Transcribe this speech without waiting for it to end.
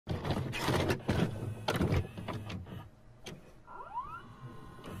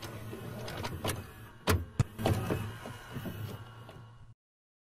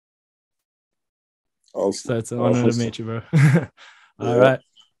Awesome. So it's an honor to meet you, bro. All Yeah. right.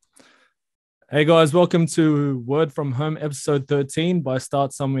 Hey guys, welcome to Word from Home, episode 13 by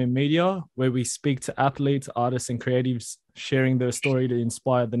Start Somewhere Media, where we speak to athletes, artists, and creatives sharing their story to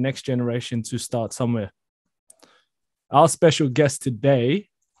inspire the next generation to start somewhere. Our special guest today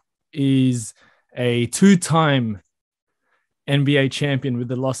is a two-time NBA champion with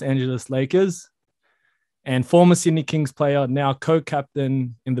the Los Angeles Lakers and former Sydney Kings player, now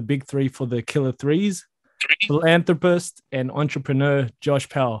co-captain in the Big Three for the Killer Threes, philanthropist and entrepreneur Josh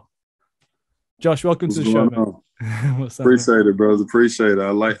Powell. Josh, welcome What's to the show, man. What's up, appreciate it, brothers. Appreciate it. I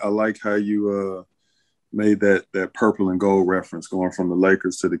like how you made that purple and gold reference going from the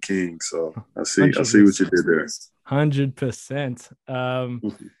Lakers to the Kings. So I see what you did there. 100%.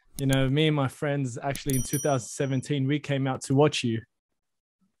 You know, me and my friends actually in 2017 we came out to watch you.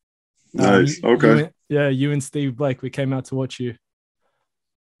 Nice. Okay. You and Steve Blake, we came out to watch you.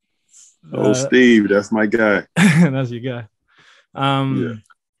 Steve, that's my guy. That's your guy. Yeah.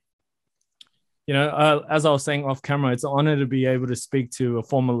 You know, as I was saying off camera, it's an honor to be able to speak to a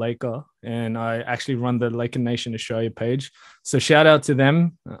former Laker, and I actually run the Laker Nation Australia page. So shout out to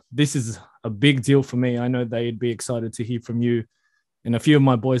them. This is a big deal for me. I know they'd be excited to hear from you. And a few of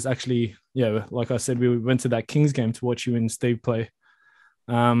my boys actually, like I said, we went to that Kings game to watch you and Steve play.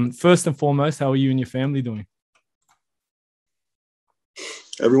 First and foremost, how are you and your family doing?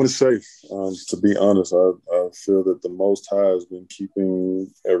 Everyone is safe. To be honest, I feel that the Most High has been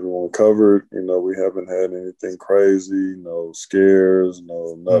keeping everyone covered. You know, we haven't had anything crazy, no scares,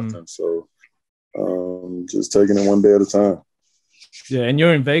 no nothing. So just taking it one day at a time. Yeah, and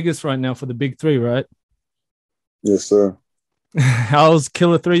you're in Vegas right now for the Big Three, right? Yes, sir. How's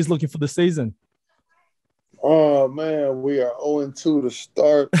Killer Threes looking for the season? Oh, man, we are 0-2 to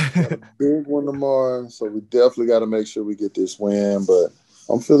start. Got a big one tomorrow, so we definitely got to make sure we get this win. But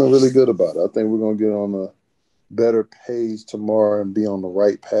I'm feeling really good about it. I think we're going to get on a better page tomorrow and be on the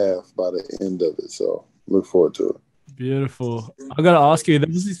right path by the end of it. So look forward to it. Beautiful. I got to ask you,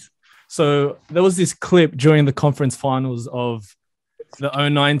 there was this clip during the conference finals of the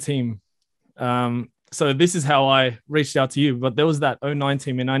 09 team. So this is how I reached out to you, but there was that 09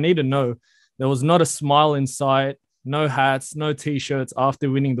 team, and I need to know, there was not a smile in sight, no hats, no T-shirts after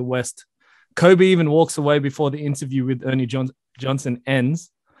winning the West. Kobe even walks away before the interview with Ernie Johnson ends,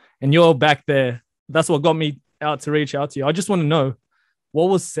 and you're back there. That's what got me out to reach out to you. I just want to know what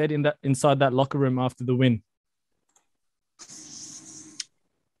was said inside that locker room after the win.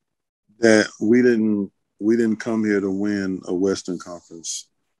 That we didn't come here to win a Western Conference,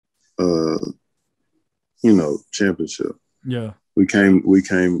 championship. Yeah. We came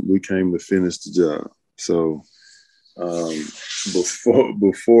to finish the job. So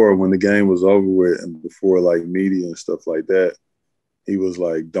before when the game was over with and before like media and stuff like that, he was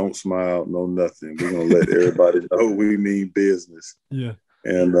like, "Don't smile, no nothing. We're gonna let everybody know we mean business." Yeah.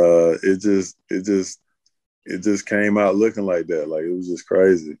 And it just came out looking like that. Like it was just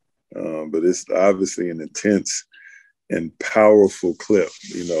crazy. But it's obviously an intense and powerful clip,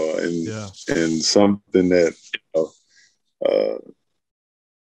 and something that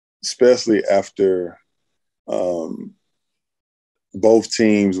especially after both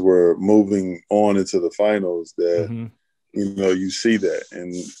teams were moving on into the finals, that you see that,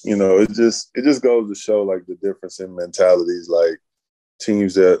 and it just goes to show like the difference in mentalities, like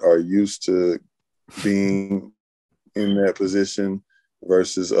teams that are used to being in that position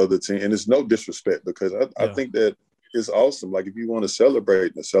versus other teams. And it's no disrespect, because I think that it's awesome. Like if you want to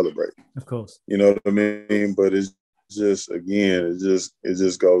celebrate, then celebrate. Of course. You know what I mean? But it's just, again, it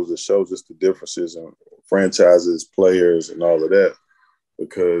just goes to show just the differences in franchises, players, and all of that.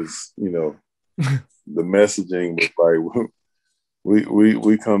 Because, the messaging was like,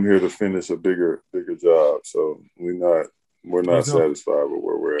 we come here to finish a bigger job. So we're not satisfied with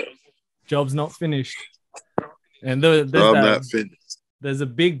where we're at. Job's not finished. And there's a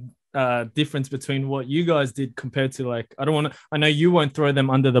big difference between what you guys did compared to, like, I know you won't throw them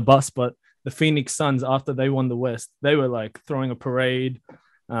under the bus, but the Phoenix Suns, after they won the West, they were like throwing a parade.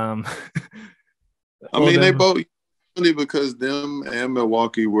 They both, because them and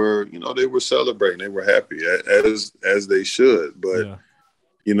Milwaukee were, they were celebrating, they were happy as they should. But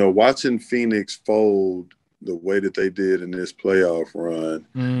watching Phoenix fold the way that they did in this playoff run,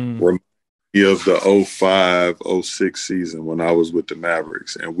 of the 05-06 season when I was with the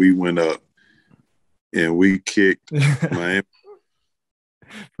Mavericks, and we went up and we kicked Miami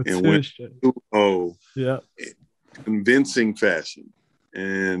and went 2-0 in convincing fashion.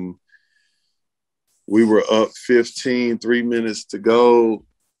 And we were up 15, 3 minutes to go.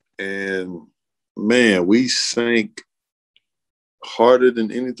 And man, we sank harder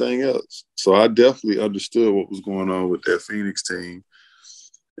than anything else. So I definitely understood what was going on with that Phoenix team.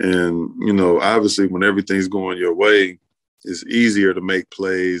 And, you know, obviously when everything's going your way, it's easier to make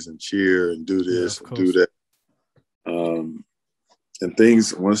plays and cheer and do this and do that. And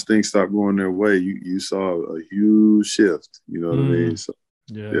once things stopped going their way, you saw a huge shift. You know what I mean? So,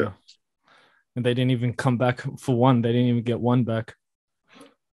 yeah. And they didn't even come back for one. They didn't even get one back.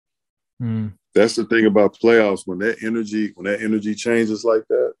 That's the thing about playoffs. When that energy changes like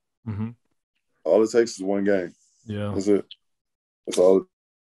that, all it takes is one game. Yeah. That's it. That's all.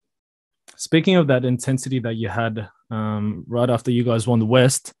 Speaking of that intensity that you had right after you guys won the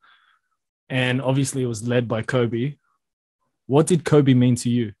West, and obviously it was led by Kobe. What did Kobe mean to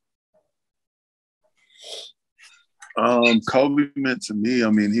you? Kobe meant to me, I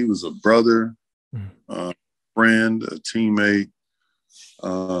mean, he was a brother, friend, a teammate,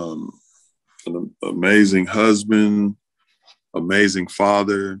 an amazing husband, amazing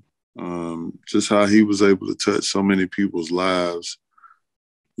father, just how he was able to touch so many people's lives,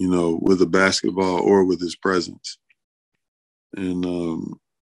 you know, with a basketball or with his presence. And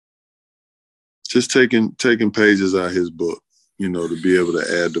just taking pages out of his book, you know, to be able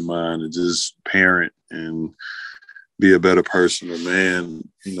to add to mine and just parent and be a better person, a man,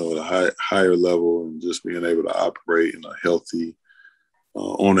 you know, at a higher level, and just being able to operate in a healthy,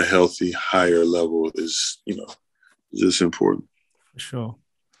 on a healthy, higher level is, you know, just important. For sure.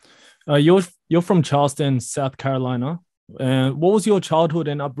 You're from Charleston, South Carolina. What was your childhood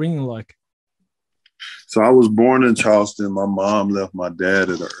and upbringing like? So I was born in Charleston. My mom left my dad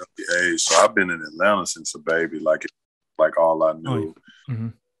at an early age. So I've been in Atlanta since a baby, like all I knew.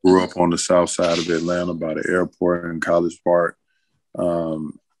 Grew up on the south side of Atlanta by the airport in College Park.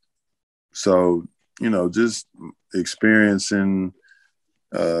 So, you know, just experiencing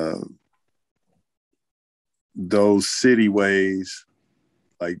those city ways,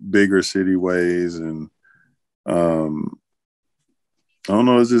 like bigger city ways. And I don't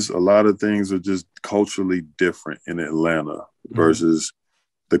know, it's just a lot of things are just culturally different in Atlanta versus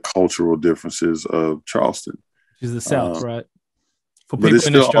the cultural differences of Charleston. Which is the South, right? For people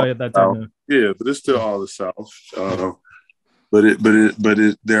in Australia that don't know. Yeah, but it's still all the South.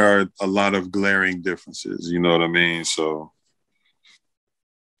 But there are a lot of glaring differences, you know what I mean? So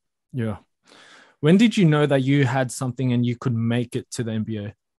yeah. When did you know that you had something and you could make it to the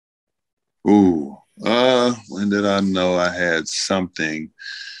NBA? When did I know I had something?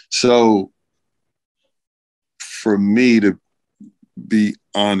 So for me, to be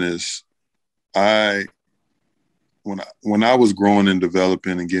honest, when I was growing and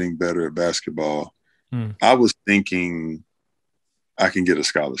developing and getting better at basketball, I was thinking I can get a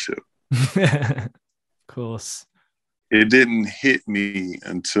scholarship. Of course. It didn't hit me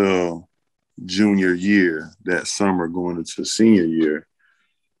until junior year, that summer going into senior year.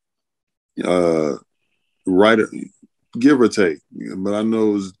 Right, give or take. But I know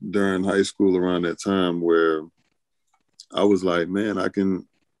it was during high school around that time where I was like, man, I can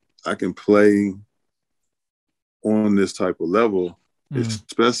play on this type of level,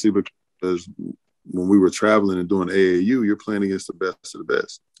 especially because when we were traveling and doing AAU, you're playing against the best of the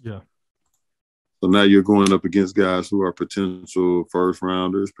best. Yeah. So now you're going up against guys who are potential first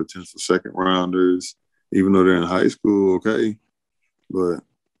rounders, potential second rounders, even though they're in high school, okay. But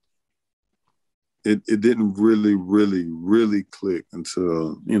it didn't really, really, really click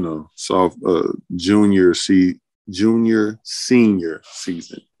until, you know, junior, senior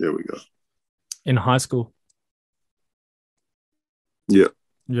season. There we go. In high school. Yeah.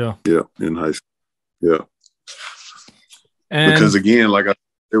 Yeah. Yeah. In high school. Yeah. And because again,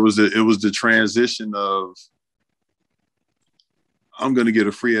 it was the transition of, I'm going to get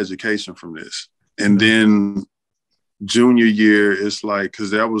a free education from this. And then junior year, it's like,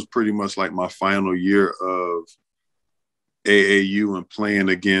 because that was pretty much like my final year of AAU and playing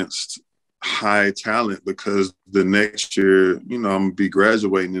against high talent, because the next year, you know, I'm going to be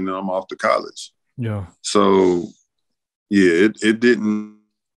graduating and then I'm off to college. Yeah. So, yeah, it didn't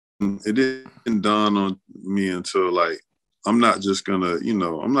dawn on me until, like, I'm not just going to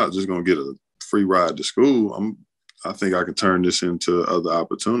get a free ride to school. I think I can turn this into other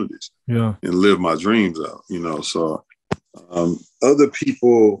opportunities, and live my dreams out, you know. So other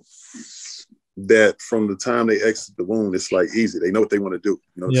people that from the time they exit the womb, it's like easy. They know what they want to do.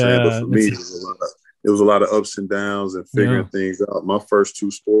 You know what I'm saying? But for me, it was a lot of ups and downs and figuring things out. My first two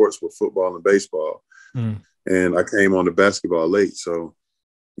sports were football and baseball. And I came on to basketball late. So,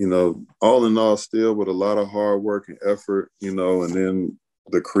 you know, all in all, still with a lot of hard work and effort, you know, and then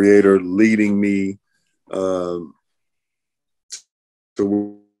the creator leading me to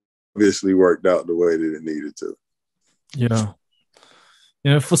obviously worked out the way that it needed to. Yeah.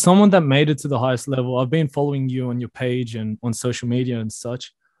 You know, for someone that made it to the highest level, I've been following you on your page and on social media and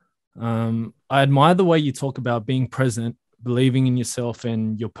such. I admire the way you talk about being present, believing in yourself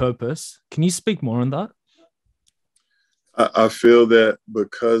and your purpose. Can you speak more on that? I feel that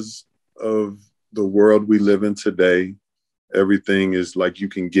because of the world we live in today, everything is like you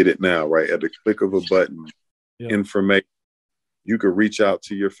can get it now, right? At the click of a button, information. You could reach out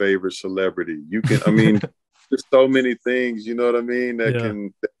to your favorite celebrity. You can, I mean, there's so many things, you know what I mean,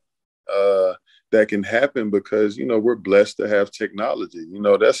 that can happen because, you know, we're blessed to have technology. You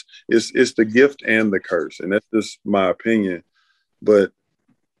know, it's the gift and the curse. And that's just my opinion. But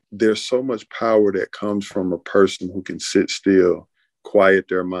there's so much power that comes from a person who can sit still, quiet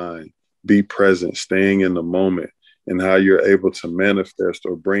their mind, be present, staying in the moment, and how you're able to manifest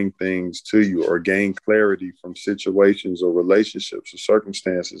or bring things to you or gain clarity from situations or relationships or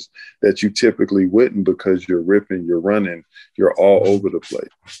circumstances that you typically wouldn't because you're ripping, you're running, you're all over the place.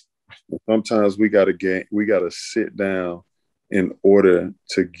 And sometimes we got to sit down in order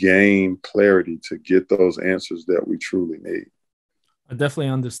to gain clarity, to get those answers that we truly need. I definitely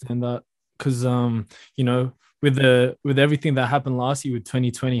understand that because, you know, with everything that happened last year with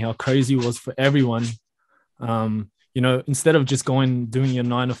 2020, how crazy it was for everyone. You know, instead of just doing your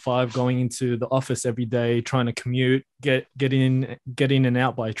 9 to 5, going into the office every day, trying to commute, get in and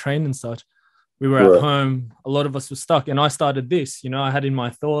out by train and such, we were at home. A lot of us were stuck, and I started this. You know, I had in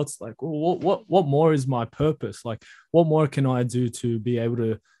my thoughts like, well, what more is my purpose? Like, what more can I do to be able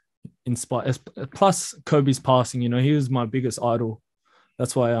to inspire? Plus, Kobe's passing. You know, he was my biggest idol.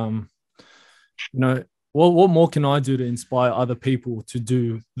 That's why, you know, what more can I do to inspire other people to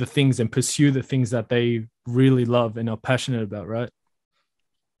do the things and pursue the things that they really love and are passionate about, right?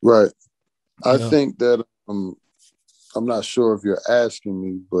 Right. I think that I'm not sure if you're asking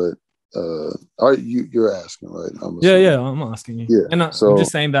me, but you're asking, right? I'm asking you. Yeah. And I'm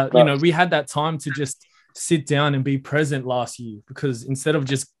just saying that, you know, we had that time to just sit down and be present last year because instead of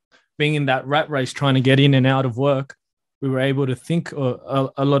just being in that rat race trying to get in and out of work, we were able to think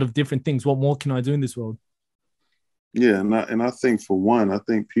a lot of different things. What more can I do in this world? Yeah, and I think for one, I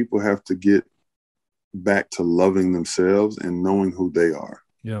think people have to get back to loving themselves and knowing who they are.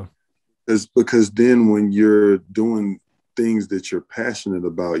 Yeah. Because then when you're doing things that you're passionate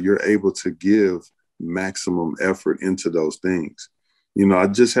about, you're able to give maximum effort into those things. You know, I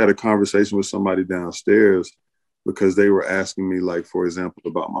just had a conversation with somebody downstairs because they were asking me, like, for example,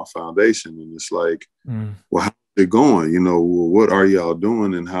 about my foundation. And it's like, well, how's it going? You know, well, what are y'all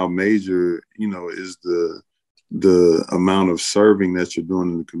doing and how major, you know, is the amount of serving that you're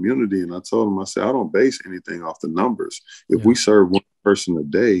doing in the community? And I told them, I said, I don't base anything off the numbers. If we serve one person a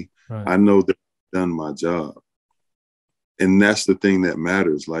day, I know that I've done my job. And that's the thing that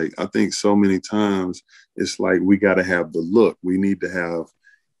matters. Like, I think so many times it's like we got to have the look. We need to have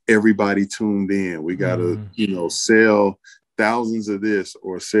everybody tuned in. We got to, you know, sell thousands of this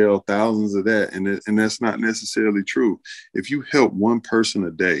or sell thousands of that. And that's not necessarily true. If you help one person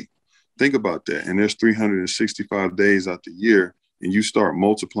a day, think about that. And there's 365 days out the year, and you start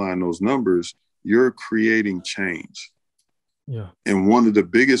multiplying those numbers, you're creating change. Yeah. And one of the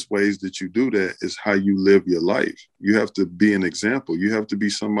biggest ways that you do that is how you live your life. You have to be an example. You have to be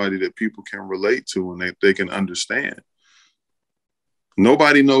somebody that people can relate to and they can understand.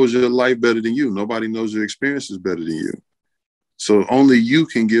 Nobody knows your life better than you. Nobody knows your experiences better than you. So only you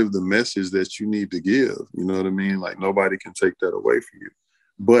can give the message that you need to give. You know what I mean? Like, nobody can take that away from you.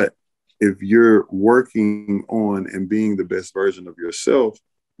 But if you're working on and being the best version of yourself,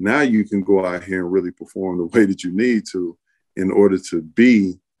 now you can go out here and really perform the way that you need to in order to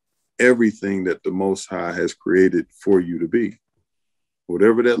be everything that the Most High has created for you to be.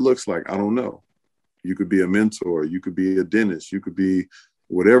 Whatever that looks like, I don't know. You could be a mentor, you could be a dentist, you could be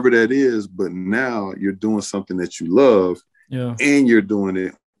whatever that is, but now you're doing something that you love, and you're doing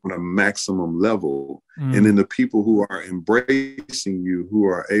it on a maximum level. And then the people who are embracing you, who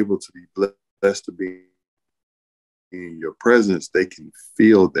are able to be blessed to be in your presence, they can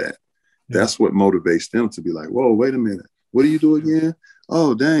feel that. That's what motivates them to be like, whoa, wait a minute. What do you do again?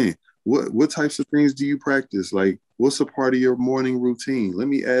 Oh, dang. What types of things do you practice? Like, what's a part of your morning routine? Let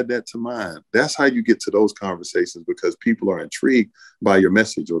me add that to mine. That's how you get to those conversations, because people are intrigued by your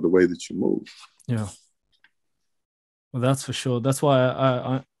message or the way that you move. Yeah. Well, that's for sure. That's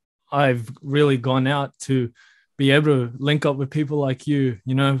why I've really gone out to be able to link up with people like you,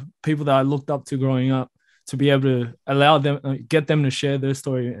 you know, people that I looked up to growing up, to be able to allow them, get them to share their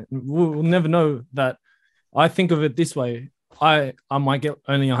story. We'll never know that. I think of it this way. I might get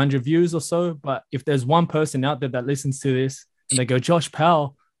only 100 views or so, but if there's one person out there that listens to this and they go, Josh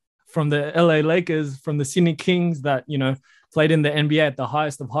Powell from the LA Lakers, from the Sydney Kings, that, you know, played in the NBA at the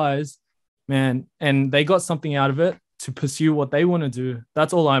highest of highs, man, and they got something out of it to pursue what they want to do.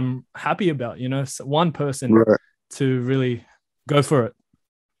 That's all I'm happy about, you know, so one person to really go for it.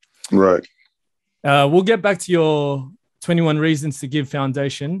 Right. We'll get back to your 21 Reasons to Give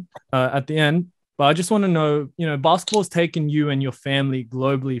Foundation at the end. But I just want to know, you know, basketball's taken you and your family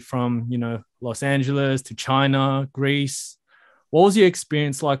globally from, you know, Los Angeles to China, Greece. What was your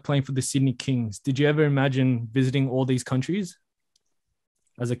experience like playing for the Sydney Kings? Did you ever imagine visiting all these countries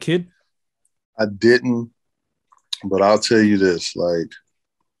as a kid? I didn't, but I'll tell you this, like,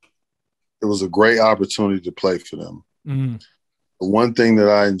 it was a great opportunity to play for them. Mm. One thing that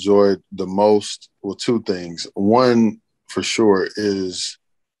I enjoyed the most, well, two things. One, for sure, is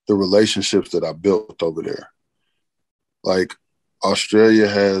the relationships that I built over there. Like, Australia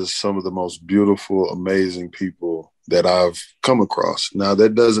has some of the most beautiful, amazing people that I've come across. Now,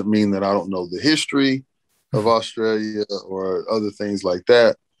 that doesn't mean that I don't know the history of Australia or other things like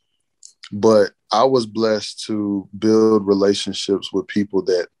that, but I was blessed to build relationships with people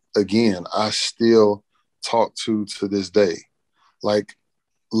that, again, I still talk to this day. Like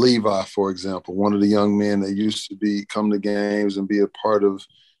Levi, for example, one of the young men that used to come to games and be a part of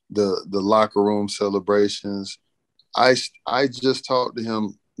the locker room celebrations. I just talked to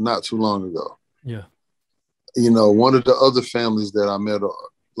him not too long ago. Yeah. You know, one of the other families that I met,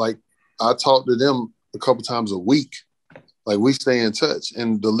 like, I talk to them a couple times a week. Like, we stay in touch,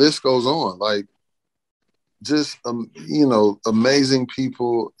 and the list goes on. Like, just, you know, amazing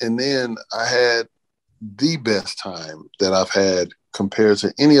people. And then I had the best time that I've had compared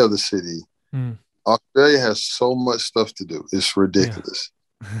to any other city. Mm. Australia has so much stuff to do. It's ridiculous.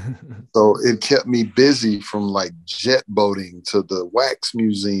 Yeah. So it kept me busy, from like jet boating to the wax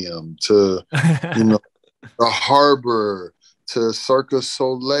museum to, you know, the harbor to Cirque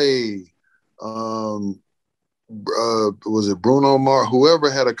Soleil. Was it Bruno Mars? Whoever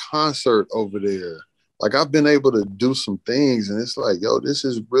had a concert over there. Like, I've been able to do some things, and it's like, yo, this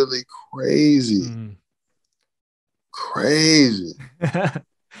is really crazy. Mm. Crazy.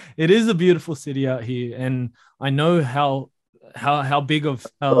 It is a beautiful city out here, and I know how big of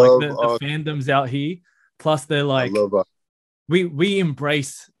like the fandoms out here. Plus, they're like, we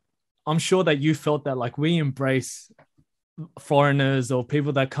embrace. I'm sure that you felt that, like, we embrace foreigners or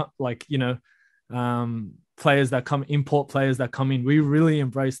people that come, like, you know, players that come, import players that come in. We really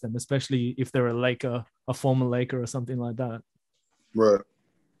embrace them, especially if they're a former Laker or something like that. Right.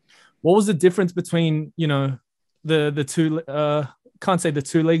 What was the difference between, you know, the two? Can't say the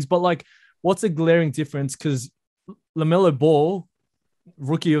two leagues, but like, what's a glaring difference? Because LaMelo Ball,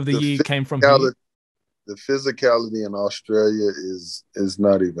 Rookie of the Year, came from here. The physicality in Australia is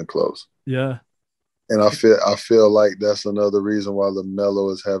not even close. Yeah. And I feel like that's another reason why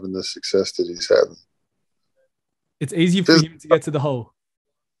LaMelo is having the success that he's having. It's easy for him to get to the hole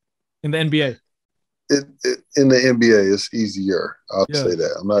in the NBA. In the NBA, it's easier. I'll say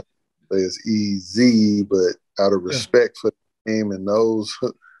that. I'm not saying it's easy, but out of respect for the game and those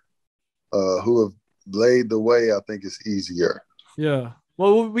who have laid the way, I think it's easier. Yeah.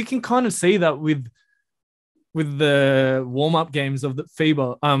 Well, we can kind of see that with the warm-up games of the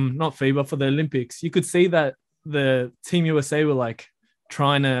FIBA, not FIBA, for the Olympics. You could see that the Team USA were like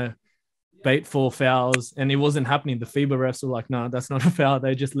trying to bait for fouls, and it wasn't happening. The FIBA refs were like, no, that's not a foul.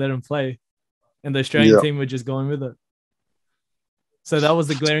 They just let him play. And the Australian team were just going with it. So that was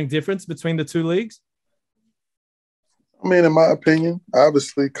the glaring difference between the two leagues? I mean, in my opinion,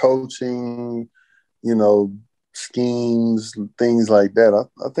 obviously coaching, you know, schemes, things like that.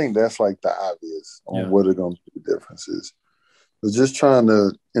 I think that's like the obvious on what are going to be the differences. But just trying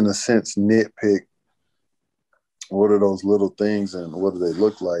to, in a sense, nitpick what are those little things and what do they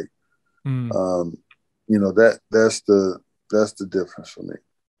look like. You know, that's the difference for me.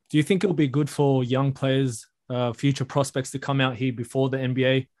 Do you think it'll be good for young players, future prospects, to come out here before the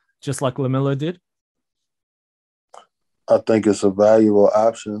NBA, just like LaMelo did? I think it's a valuable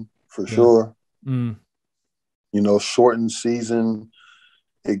option for sure. Mm. You know, shortened season,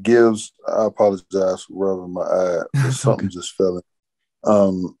 it gives, I apologize for rubbing my eye, but something just fell in.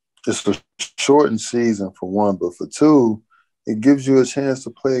 It's a shortened season for one, but for two, it gives you a chance to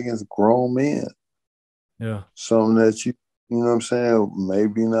play against grown men. Yeah. Something that you know what I'm saying,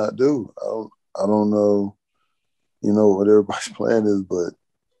 maybe not do. I don't know, you know, what everybody's plan is, but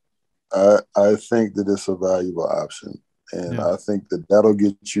I think that it's a valuable option. And I think that that'll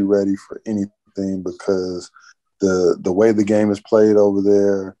get you ready for anything, because the way the game is played over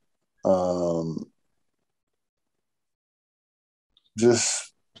there,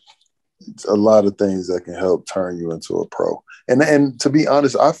 just a lot of things that can help turn you into a pro. And to be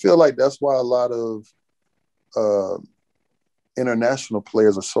honest, I feel like that's why a lot of international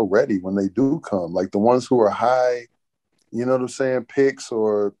players are so ready when they do come. Like the ones who are high, you know what I'm saying, picks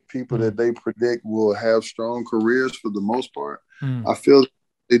or people that they predict will have strong careers for the most part. I feel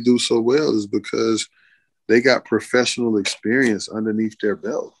they do so well is because they got professional experience underneath their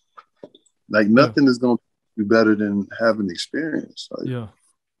belt. Like nothing is going to be better than having experience. Like,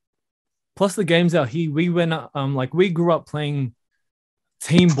 Plus the games out here, we went like we grew up playing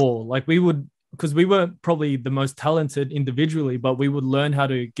team ball. Like we would, because we weren't probably the most talented individually, but we would learn how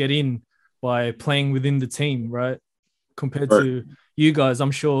to get in by playing within the team, right? Compared to you guys,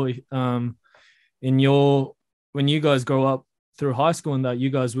 I'm sure when you guys grow up through high school and that, you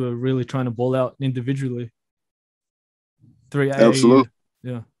guys were really trying to ball out individually. 3A. Absolutely.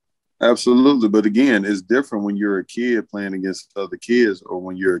 Yeah. Absolutely. But again, it's different when you're a kid playing against other kids or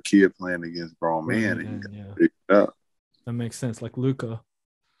when you're a kid playing against grown men. And you gotta pick it up. That makes sense. Like Luka.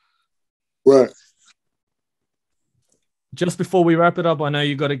 Right. Just before we wrap it up, I know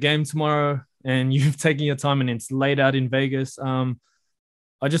you got a game tomorrow and you've taken your time and it's laid out in Vegas. I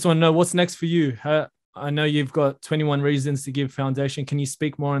just want to know what's next for you. I know you've got 21 Reasons to Give Foundation. Can you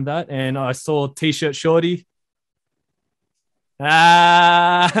speak more on that? And I saw T-shirt Shorty.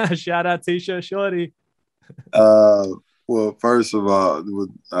 Shout out T-shirt Shorty. Well, first of all,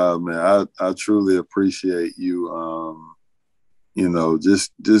 man, I truly appreciate you. You know,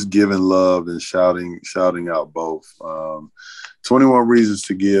 just giving love and shouting out both. 21 Reasons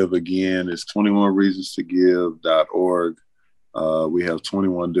to Give, again, is 21reasonstogive.org. We have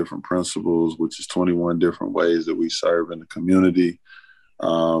 21 different principles, which is 21 different ways that we serve in the community.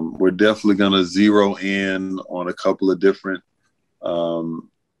 We're definitely going to zero in on a couple of different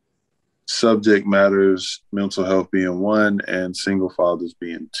subject matters, mental health being one and single fathers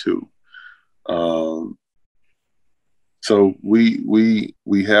being two. So we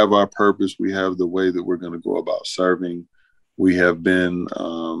have our purpose. We have the way that we're going to go about serving. We have been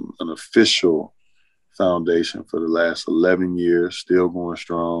an official foundation for the last 11 years, still going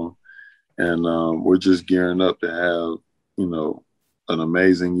strong. And we're just gearing up to have, you know, an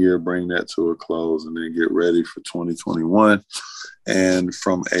amazing year, bring that to a close, and then get ready for 2021. And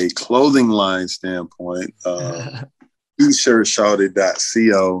from a clothing line standpoint,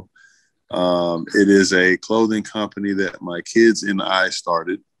 t-shirtshouted.co. It is a clothing company that my kids and I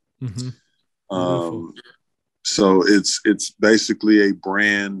started. So it's basically a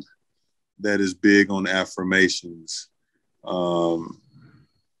brand that is big on affirmations,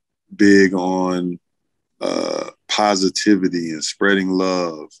 big on positivity and spreading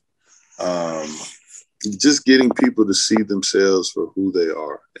love, just getting people to see themselves for who they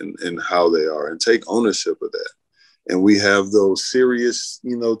are and how they are and take ownership of that. And we have those serious,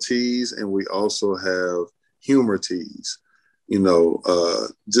 you know, tees, and we also have humor tees, you know,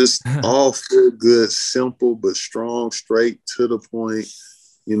 just all feel good, simple, but strong, straight to the point.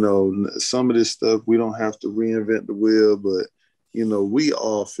 You know, some of this stuff, we don't have to reinvent the wheel, but, you know, we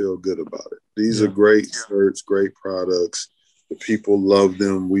all feel good about it. These are great shirts, great products. The people love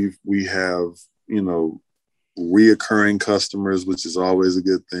them. We have, you know, reoccurring customers, which is always a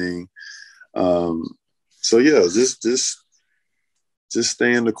good thing. So yeah, just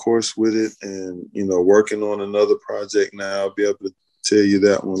staying the course with it, and, you know, working on another project now. I'll be able to tell you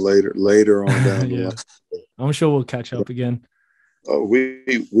that one later on down the line. I'm sure we'll catch up again. Oh, we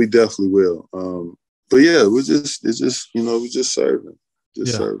definitely will. But yeah, it's just, you know, we're just serving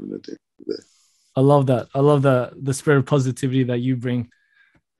serving at the end of the day. I love that. I love the spirit of positivity that you bring.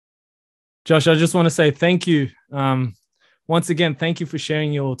 Josh, I just want to say thank you. Once again, thank you for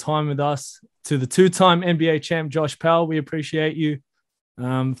sharing your time with us. To the two-time NBA champ, Josh Powell, we appreciate you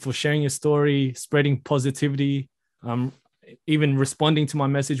for sharing your story, spreading positivity. Even responding to my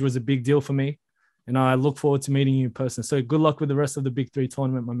message was a big deal for me. And I look forward to meeting you in person. So good luck with the rest of the Big 3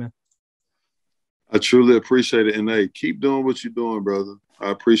 tournament, my man. I truly appreciate it. And hey, keep doing what you're doing, brother.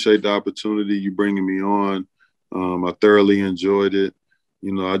 I appreciate the opportunity you bringing me on. I thoroughly enjoyed it.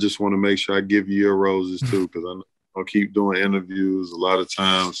 You know, I just want to make sure I give you your roses too, because I'll keep doing interviews. A lot of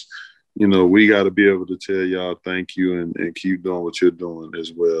times, you know, we got to be able to tell y'all thank you and keep doing what you're doing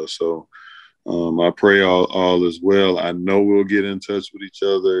as well. So I pray all is well. I know we'll get in touch with each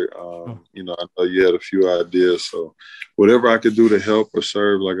other. You know, I know you had a few ideas. So whatever I could do to help or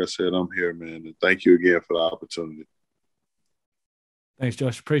serve, like I said, I'm here, man. And thank you again for the opportunity. Thanks,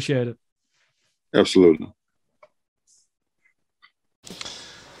 Josh. Appreciate it. Absolutely.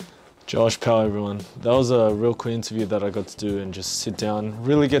 Josh Powell, everyone. That was a real cool interview that I got to do and just sit down,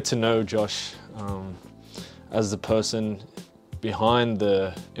 really get to know Josh as the person behind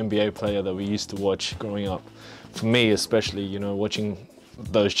the NBA player that we used to watch growing up. For me, especially, you know, watching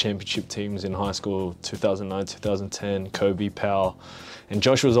those championship teams in high school, 2009, 2010, Kobe, Powell, and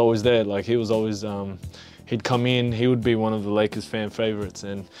Josh was always there. Like he was always, he'd come in, he would be one of the Lakers fan favorites,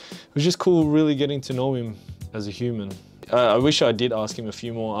 and it was just cool really getting to know him as a human. I wish I did ask him a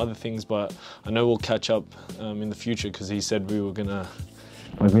few more other things, but I know we'll catch up in the future because he said we were gonna.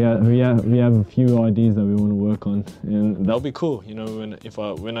 Like we have a few ideas that we want to work on, and that'll be cool. You know,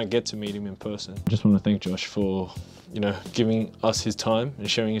 when I get to meet him in person. I just want to thank Josh for, you know, giving us his time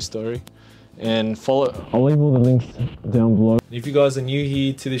and sharing his story. And follow. I'll leave all the links down below. If you guys are new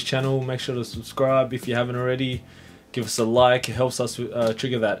here to this channel, make sure to subscribe. If you haven't already, give us a like. It helps us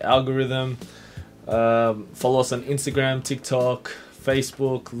trigger that algorithm. Follow us on Instagram, TikTok,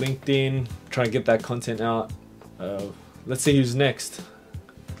 Facebook, LinkedIn. Try and get that content out. Let's see who's next.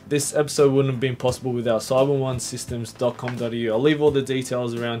 This episode wouldn't have been possible without cyber1systems.com.au. I'll leave all the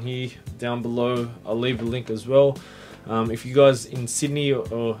details around here down below. I'll leave a link as well. If you guys in Sydney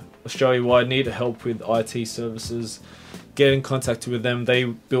or Australia-wide need help with IT services, get in contact with them. They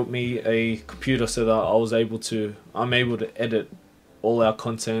built me a computer so that I'm able to edit all our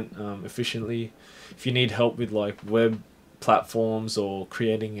content efficiently. If you need help with like web platforms or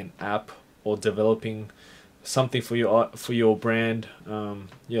creating an app or developing something for your brand,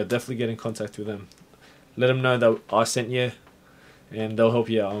 yeah, definitely get in contact with them. Let them know that I sent you, and they'll help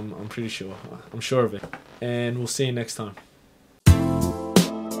you out. I'm pretty sure. I'm sure of it. And we'll see you next time.